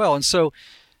recovery as well. And so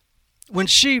when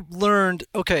she learned,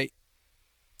 okay,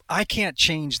 I can't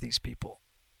change these people.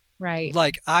 Right.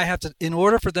 Like I have to, in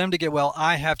order for them to get well,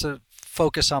 I have to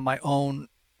focus on my own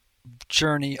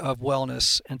journey of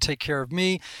wellness and take care of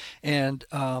me and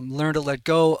learn to let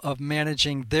go of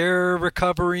managing their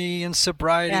recovery and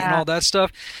sobriety and all that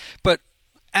stuff. But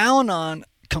Al-Anon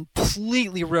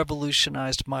completely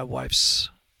revolutionized my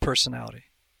wife's personality.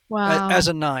 Wow. As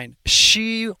a 9,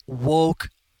 she woke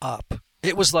up.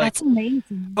 It was like, that's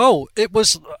amazing. Oh, it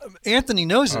was, Anthony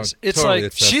knows this. It's totally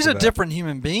like, she's a different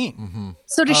human being. Mm-hmm.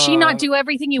 So does she not do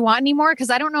everything you want anymore? Because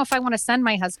I don't know if I want to send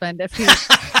my husband if he...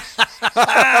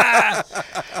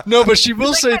 No, but she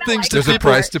will say things to people. There's a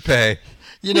price to pay.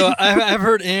 I've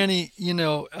heard Annie,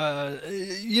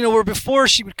 where before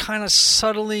she would kind of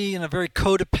subtly, in a very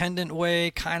codependent way,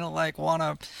 kind of like want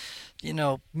to,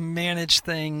 manage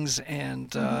things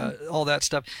and all that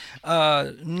stuff.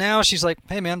 Now she's like,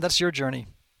 hey, man, that's your journey.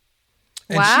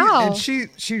 And wow. She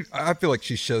I feel like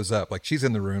she shows up, like she's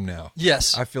in the room now.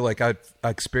 Yes. I feel like I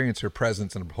experience her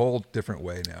presence in a whole different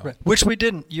way now. Right. Which we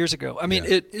didn't years ago. I mean,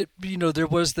 there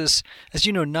was this, as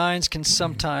you know, 9s can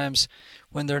sometimes,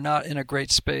 when they're not in a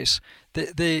great space,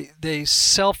 they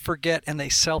self-forget and they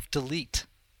self-delete.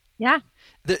 Yeah.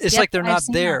 It's like they're not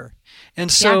there. That. And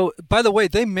so, by the way,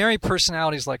 they marry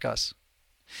personalities like us.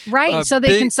 Right. So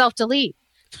they can self-delete.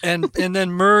 And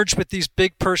then merge with these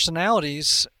big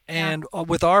personalities and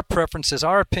with our preferences,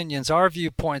 our opinions, our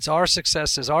viewpoints, our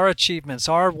successes, our achievements,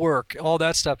 our work, all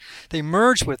that stuff. They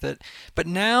merge with it. But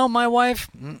now my wife,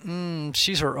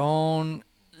 she's her own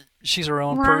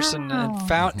person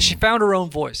and she found her own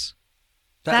voice.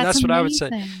 That's what I would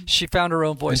say. She found her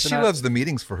own voice. And she loves the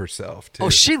meetings for herself too. Oh,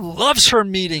 she loves her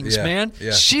meetings, man.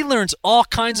 Yeah. She learns all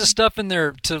kinds of stuff in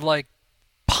there to like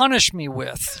punish me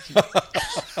with.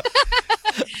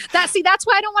 That's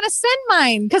why I don't want to send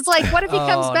mine. Because like, what if he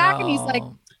comes back and he's like,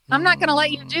 I'm not going to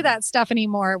let you do that stuff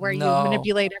anymore, where you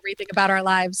manipulate everything about our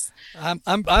lives.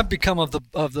 I've become of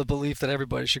the belief that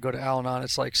everybody should go to Al-Anon.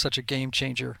 It's like such a game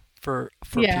changer for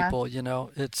people.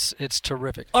 It's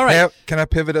terrific. All right, can I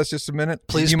pivot us just a minute?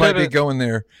 Please. You might be going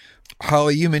there,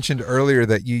 Holly. You mentioned earlier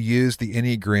that you use the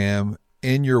Enneagram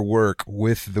in your work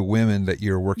with the women that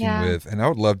you're working with, and I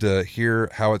would love to hear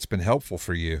how it's been helpful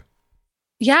for you.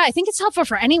 Yeah, I think it's helpful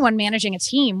for anyone managing a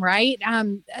team, right?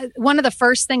 One of the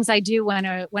first things I do when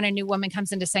a new woman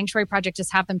comes into Sanctuary Project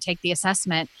is have them take the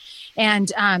assessment,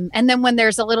 and then when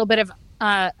there's a little bit of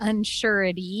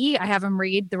unsurety, I have them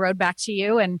read The Road Back to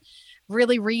You and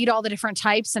really read all the different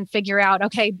types and figure out,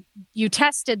 okay, you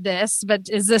tested this, but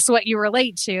is this what you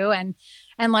relate to?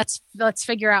 let's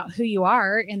figure out who you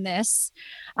are in this.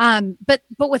 But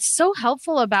what's so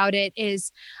helpful about it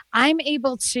is I'm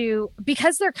able to,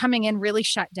 because they're coming in really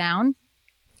shut down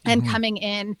and coming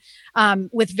in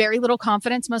with very little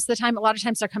confidence most of the time. A lot of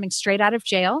times they're coming straight out of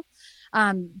jail.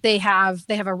 They have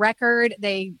a record.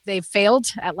 They've failed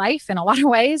at life in a lot of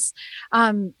ways.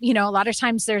 A lot of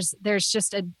times there's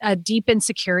just a deep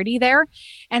insecurity there.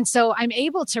 And so I'm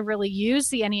able to really use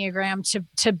the Enneagram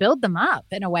to build them up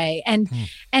in a way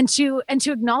and to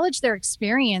acknowledge their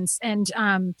experience and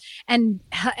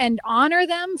honor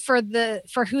them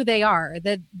for who they are,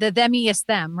 the themiest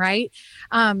them, right?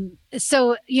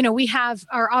 So, we have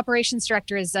our operations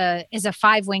director is a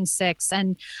 5-wing 6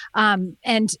 and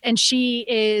she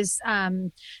is,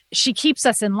 she keeps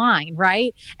us in line.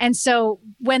 Right. And so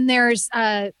when there's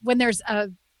a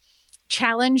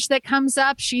challenge that comes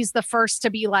up, she's the first to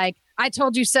be like, I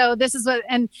told you so. This is what,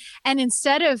 and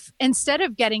instead of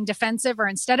getting defensive or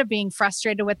instead of being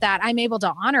frustrated with that, I'm able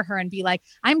to honor her and be like,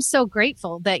 I'm so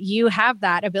grateful that you have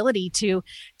that ability to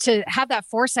have that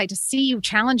foresight to see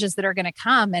challenges that are going to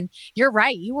come. And you're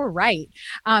right. You were right.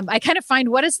 I kind of find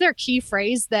what is their key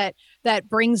phrase that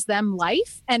brings them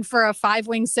life. And for a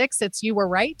 5-wing 6, it's you were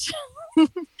right.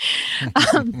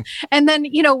 And then,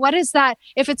 what is that?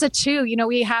 If it's a 2,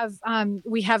 we have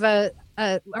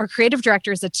our creative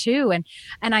director is a 2. And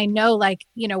I know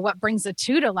what brings a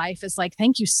 2 to life is like,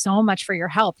 thank you so much for your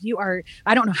help.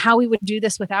 I don't know how we would do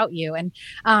this without you. And,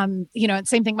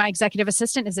 same thing. My executive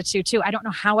assistant is a 2 too. I don't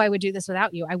know how I would do this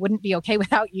without you. I wouldn't be okay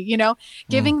without you,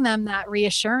 giving them that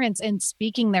reassurance and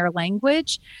speaking their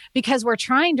language, because we're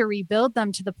trying to rebuild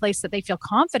them to the place that they feel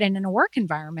confident in a work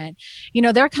environment.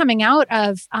 They're coming out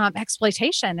of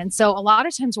exploitation. And so a lot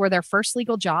of times we're their first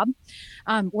legal job.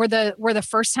 We're the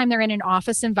first time they're in an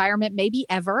office environment, maybe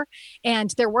ever.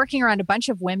 And they're working around a bunch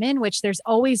of women, which there's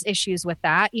always issues with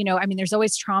that. There's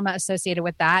always trauma associated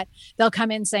with that. They'll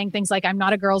come in saying things like, I'm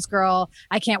not a girl's girl.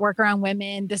 I can't work around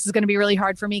women. This is going to be really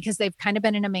hard for me, because they've kind of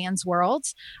been in a man's world,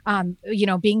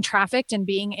 being trafficked and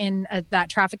being in that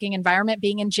trafficking environment,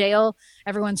 being in jail.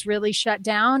 Everyone's really shut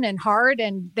down and hard.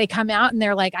 And they come out and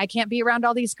they're like, I can't be around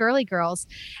all these girly girls.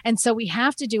 And so we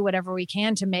have to do whatever we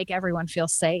can to make everyone feel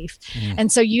safe.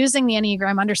 And so using the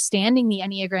Enneagram, understanding the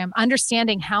Enneagram,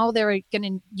 understanding how they're going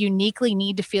to uniquely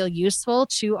need to feel useful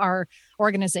to our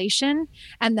organization,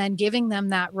 and then giving them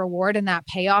that reward and that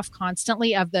payoff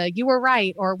constantly of the, you were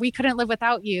right, or we couldn't live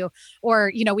without you,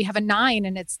 or, we have a 9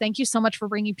 and it's, thank you so much for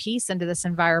bringing peace into this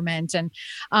environment. And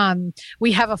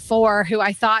we have a 4 who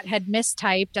I thought had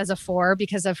mistyped as a 4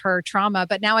 because of her trauma,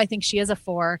 but now I think she is a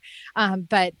 4.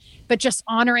 But just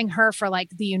honoring her for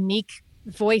the unique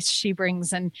voice she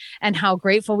brings and how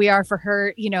grateful we are for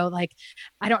her.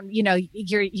 I don't,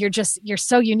 you're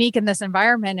so unique in this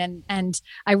environment, and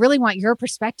I really want your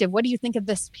perspective. What do you think of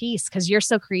this piece? Because you're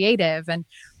so creative. And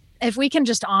if we can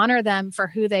just honor them for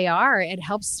who they are, it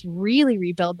helps really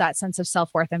rebuild that sense of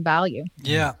self-worth and value.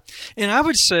 Yeah. And I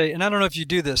would say, and I don't know if you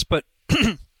do this, but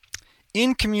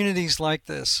in communities like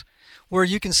this, where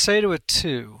you can say to a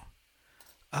 2,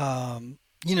 I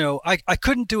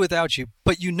couldn't do without you,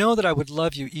 but that I would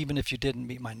love you even if you didn't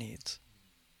meet my needs.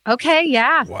 Okay.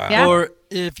 Yeah. Wow. Yeah. Or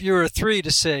if you're a 3,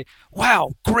 to say,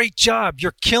 wow, great job.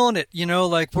 You're killing it.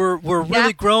 We're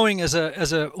really growing as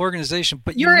a organization,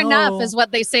 but you're enough is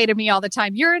what they say to me all the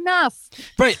time. You're enough.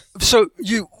 Right. So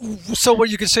what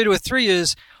you can say to a 3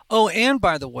 is, oh, and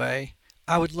by the way,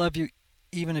 I would love you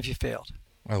even if you failed.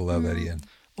 I love that, Ian.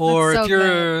 Or so if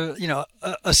you're,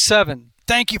 a 7,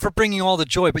 thank you for bringing all the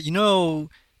joy. But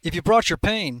if you brought your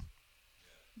pain,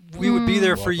 we would be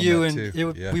there for you, and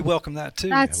we welcome that too.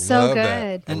 That's so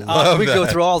good. That. And we go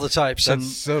through all the types.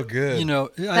 That's so good.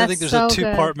 I think there's a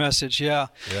 2-part message. Yeah.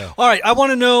 All right. I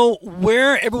want to know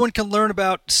where everyone can learn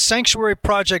about Sanctuary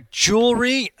Project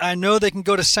jewelry. I know they can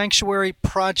go to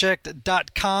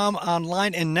sanctuaryproject.com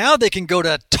online, and now they can go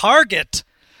to Target.com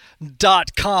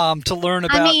to learn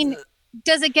about.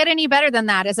 Does it get any better than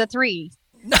that as a 3?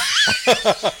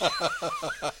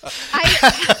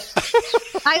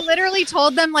 I literally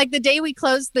told them the day we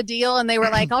closed the deal, and they were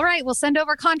like, all right, we'll send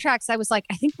over contracts. I was like,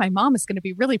 I think my mom is going to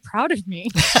be really proud of me.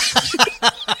 I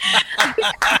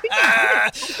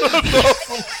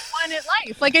won at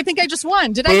life. I think I just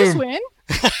won. Did I just win?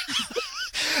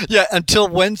 Yeah, until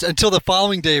the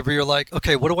following day where you're like,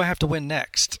 okay, what do I have to win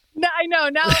next? No, I know.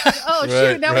 Now,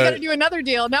 shoot, now we got to do another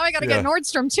deal. Now I got to get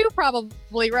Nordstrom too,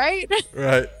 probably, right?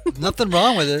 Right. Nothing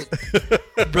wrong with it,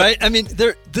 right?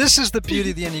 This is the beauty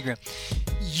of the Enneagram.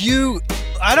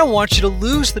 I don't want you to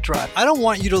lose the drive. I don't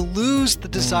want you to lose the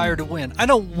desire to win. I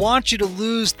don't want you to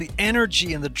lose the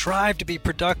energy and the drive to be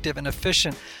productive and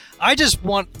efficient. I just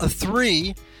want a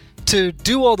 3 to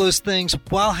do all those things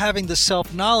while having the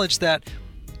self-knowledge that,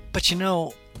 but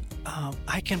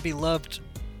I can be loved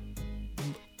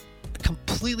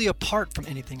completely apart from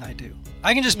anything I do.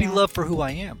 I can just be loved for who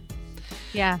I am.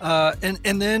 Yeah.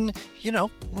 And then,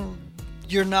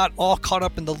 you're not all caught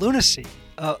up in the lunacy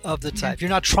of the type. You're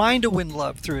not trying to win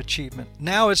love through achievement.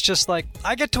 Now it's just like,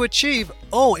 I get to achieve.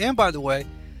 Oh, and by the way,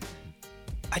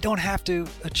 I don't have to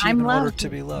achieve in order to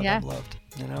be loved. Yeah. I'm loved.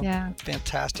 Yeah.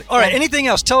 Fantastic. All right. Anything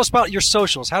else? Tell us about your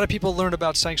socials. How do people learn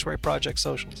about Sanctuary Project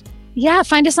socials? Yeah,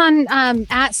 find us on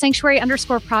at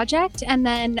sanctuary_project, and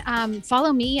then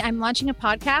follow me. I'm launching a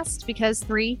podcast because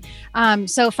 3.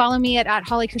 So follow me at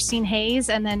Holly Christine Hayes,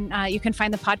 and then you can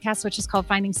find the podcast, which is called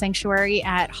Finding Sanctuary,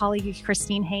 at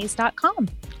hollychristinehays.com.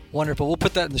 Wonderful. We'll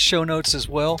put that in the show notes as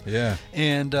well. Yeah.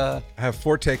 And I have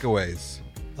 4 takeaways.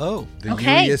 Oh. The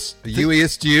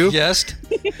youiest you. Yes.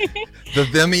 The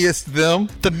themiest them.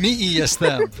 The meatiest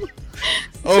them.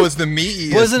 Oh, it's the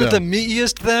meatiest Wasn't them. it the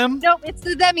meatiest them? No, it's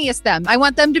the themiest them. I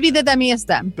want them to be the themiest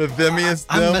them. The themiest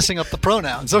them. I'm messing up the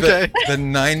pronouns. Okay. The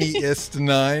 90est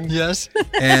 9. Yes.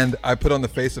 And I put on the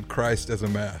face of Christ as a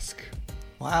mask.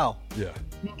 Wow. Yeah.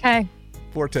 Okay.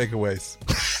 4 takeaways.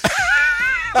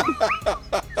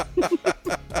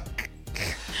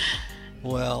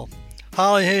 Well,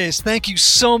 Holly Hayes, thank you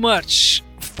so much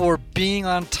for being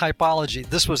on Typology.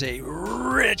 This was a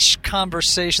rich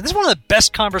conversation. This is one of the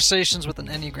best conversations with an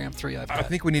Enneagram 3 I've had. I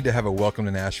think we need to have a welcome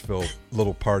to Nashville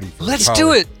little party. For Let's Holly.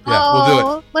 do it. Yeah, we'll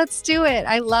do it. Let's do it.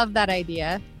 I love that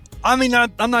idea. I mean,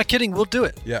 I'm not kidding. We'll do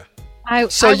it. Yeah. I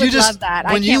would love that.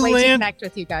 I can't wait to connect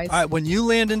with you guys. All right, when you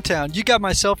land in town, you got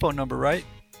my cell phone number, right?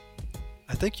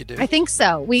 I think you do. I think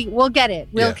so. We'll get it.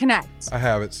 We'll connect. I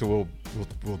have it, so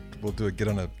we'll do it. Get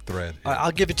on a thread. Yeah.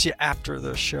 I'll give it to you after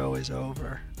the show is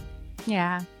over.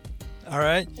 Yeah. All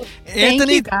right. Thank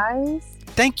Anthony, you guys.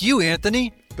 Thank you,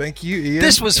 Anthony. Thank you, Ian.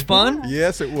 This was fun.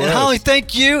 Yes, it was. And Holly,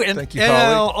 thank you. And, thank you,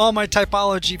 Holly. All my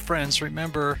Typology friends,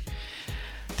 remember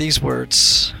these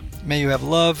words. May you have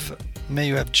love. May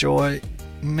you have joy.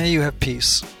 May you have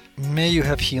peace. May you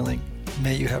have healing.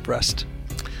 May you have rest.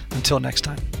 Until next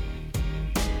time.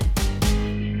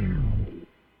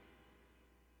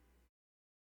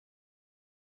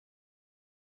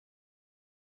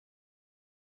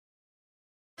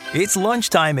 It's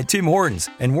lunchtime at Tim Hortons,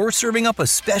 and we're serving up a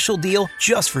special deal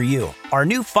just for you. Our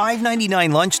new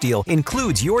 $5.99 lunch deal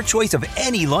includes your choice of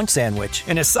any lunch sandwich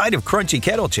and a side of crunchy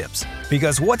kettle chips.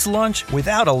 Because what's lunch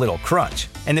without a little crunch?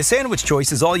 And the sandwich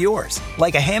choice is all yours,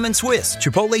 like a ham and Swiss,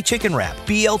 Chipotle chicken wrap,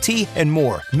 BLT, and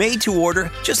more, made to order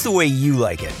just the way you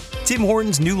like it. Tim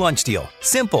Hortons' new lunch deal.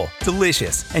 Simple,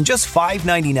 delicious, and just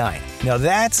 $5.99. Now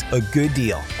that's a good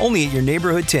deal. Only at your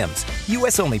neighborhood Tim's.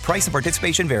 U.S. only. Price and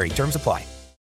participation vary. Terms apply.